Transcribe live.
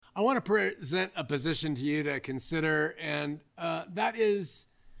I want to present a position to you to consider, and that is,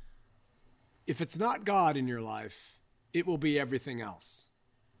 if it's not God in your life, it will be everything else.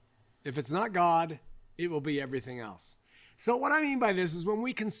 If it's not God, it will be everything else. So what I mean by this is when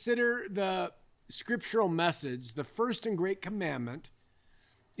we consider the scriptural message, the first and great commandment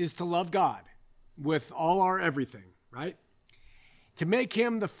is to love God with all our everything, right? To make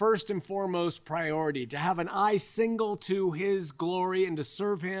him the first and foremost priority, to have an eye single to his glory and to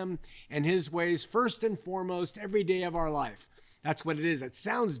serve him and his ways first and foremost every day of our life. That's what it is. It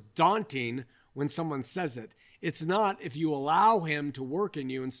sounds daunting when someone says it. It's not if you allow him to work in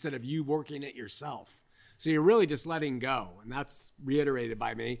you instead of you working it yourself. So you're really just letting go. And that's reiterated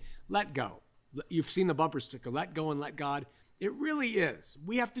by me. Let go. You've seen the bumper sticker, let go and let God. It really is.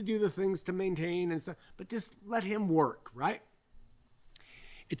 We have to do the things to maintain and stuff, but just let him work, right?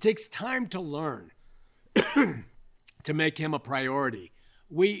 It takes time to learn to make him a priority.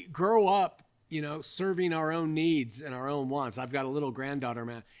 We grow up, serving our own needs and our own wants. I've got a little granddaughter,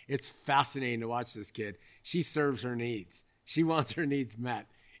 man. It's fascinating to watch this kid. She serves her needs. She wants her needs met.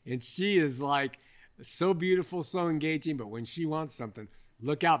 And she is like so beautiful, so engaging. But when she wants something,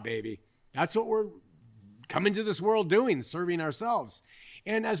 look out, baby. That's what we're coming to this world doing, serving ourselves.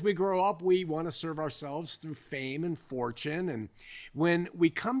 And as we grow up, we want to serve ourselves through fame and fortune. And when we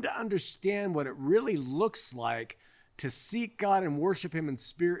come to understand what it really looks like to seek God and worship him in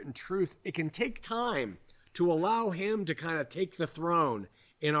spirit and truth, it can take time to allow him to kind of take the throne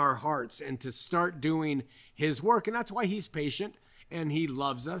in our hearts and to start doing his work. And that's why he's patient and he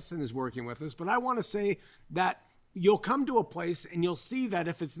loves us and is working with us. But I want to say that you'll come to a place and you'll see that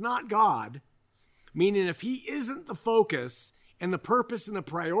if it's not God, meaning if he isn't the focus and the purpose and the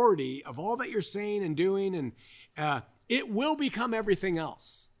priority of all that you're saying and doing, and it will become everything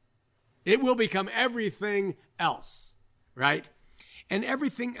else. It will become everything else, right? And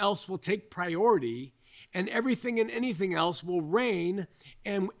everything else will take priority, and everything and anything else will reign,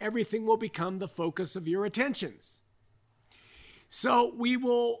 and everything will become the focus of your attentions. So we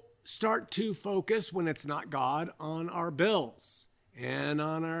will start to focus, when it's not God, on our bills and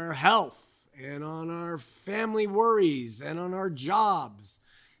on our health and on our family worries and on our jobs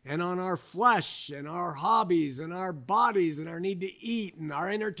and on our flesh and our hobbies and our bodies and our need to eat and our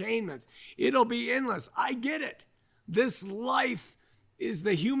entertainments. It'll be endless. I get it. This life is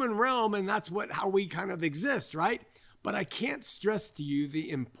the human realm, and that's how we kind of exist, right? But I can't stress to you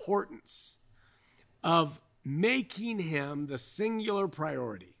the importance of making him the singular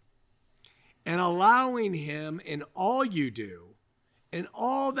priority and allowing him in all you do and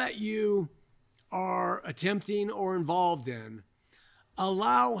all that you are attempting or involved in,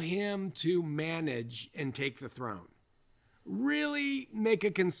 allow him to manage and take the throne. Really make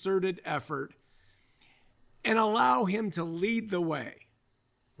a concerted effort and allow him to lead the way,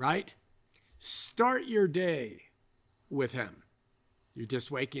 right? Start your day with him. You're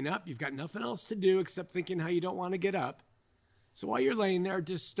just waking up. You've got nothing else to do except thinking how you don't want to get up. So while you're laying there,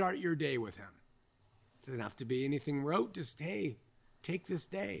 just start your day with him. It doesn't have to be anything rote. Just, hey, take this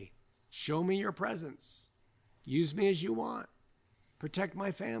day. Show me your presence. Use me as you want. Protect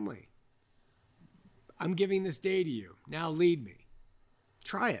my family. I'm giving this day to you. Now lead me.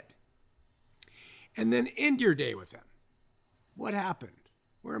 Try it. And then end your day with him. What happened?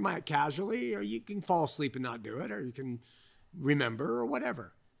 Where am I casually? Or you can fall asleep and not do it, or you can remember, or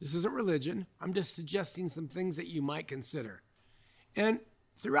whatever. This isn't religion. I'm just suggesting some things that you might consider. And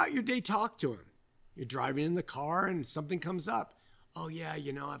throughout your day, talk to him. You're driving in the car and something comes up. Oh yeah,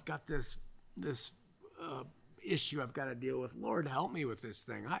 I've got this issue I've got to deal with. Lord, help me with this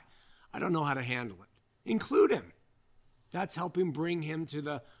thing. I don't know how to handle it. Include him. That's helping bring him to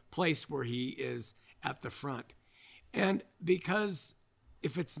the place where he is at the front. And because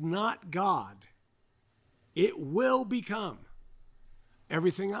if it's not God, it will become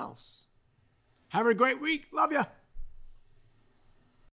everything else. Have a great week. Love you.